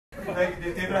Thank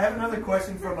you, David. I have another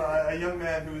question from a young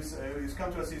man who's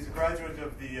come to us. He's a graduate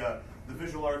of the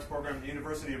visual arts program at the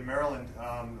University of Maryland.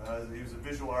 He was a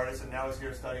visual artist, and now he's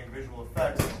here studying visual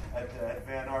effects at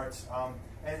Van Arts.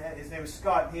 And his name is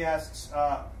Scott. And he asks,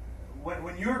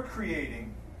 when you're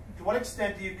creating, to what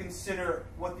extent do you consider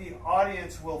what the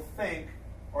audience will think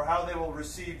or how they will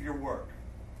receive your work?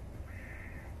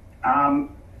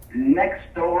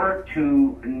 Next door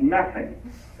to nothing.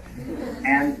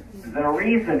 And the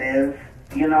reason is,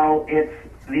 you know, it's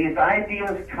these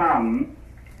ideas come,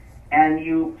 and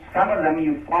some of them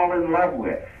you fall in love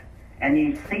with, and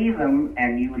you see them,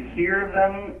 and you hear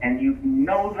them, and you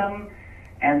know them,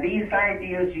 and these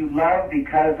ideas you love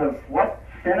because of what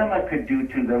cinema could do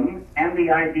to them and the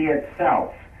idea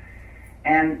itself.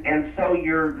 And so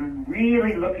you're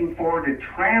really looking forward to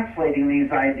translating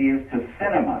these ideas to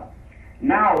cinema.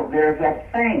 Now, there's a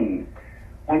thing.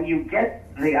 When you get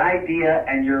the idea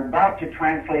and you're about to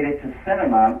translate it to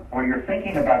cinema, or you're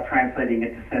thinking about translating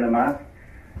it to cinema,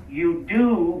 you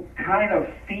do kind of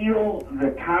feel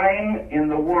the time in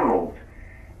the world.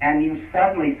 And you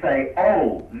suddenly say,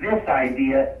 oh, this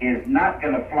idea is not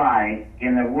going to fly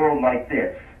in a world like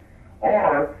this.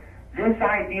 Or, this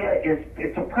idea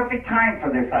it's a perfect time for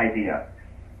this idea.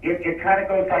 It kind of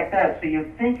goes like that. So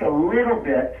you think a little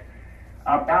bit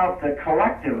about the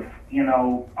collective, you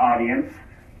know, audience,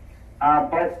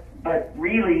 but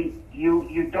really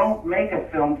you don't make a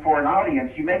film for an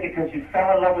audience. You make it because you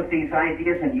fell in love with these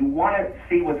ideas and you want to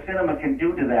see what cinema can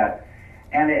do to that.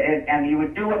 And you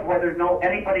would do it whether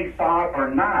anybody saw it or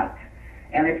not.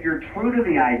 And if you're true to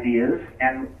the ideas,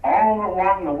 and all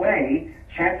along the way,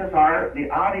 chances are the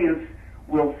audience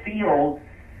will feel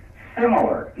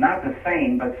similar, not the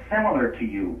same, but similar to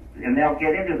you, and they'll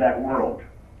get into that world.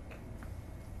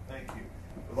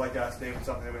 I'd like to ask David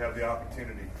something that we have the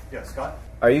opportunity. Yeah, Scott?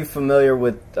 Are you familiar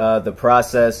with the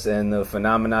process and the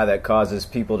phenomena that causes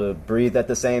people to breathe at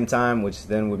the same time, which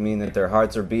then would mean that their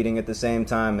hearts are beating at the same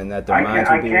time and that their minds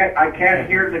are beating? I can't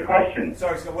hear the question.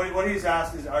 Sorry, so what he's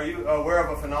asked is, are you aware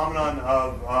of a phenomenon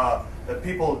of that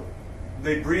people,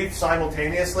 they breathe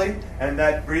simultaneously, and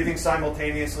that breathing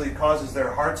simultaneously causes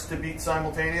their hearts to beat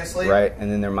simultaneously? Right,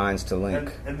 and then their minds to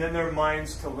link. And then their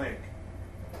minds to link.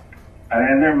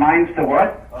 And their minds to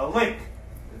what? Link.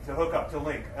 To hook up, to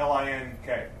link.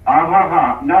 L-I-N-K.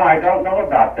 No, I don't know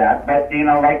about that. But, you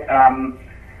know, like,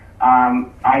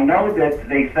 I know that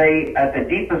they say at the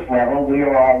deepest level, we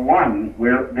are all one.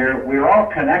 We're all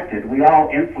connected. We all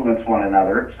influence one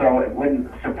another. So it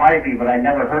wouldn't surprise me, but I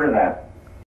never heard of that.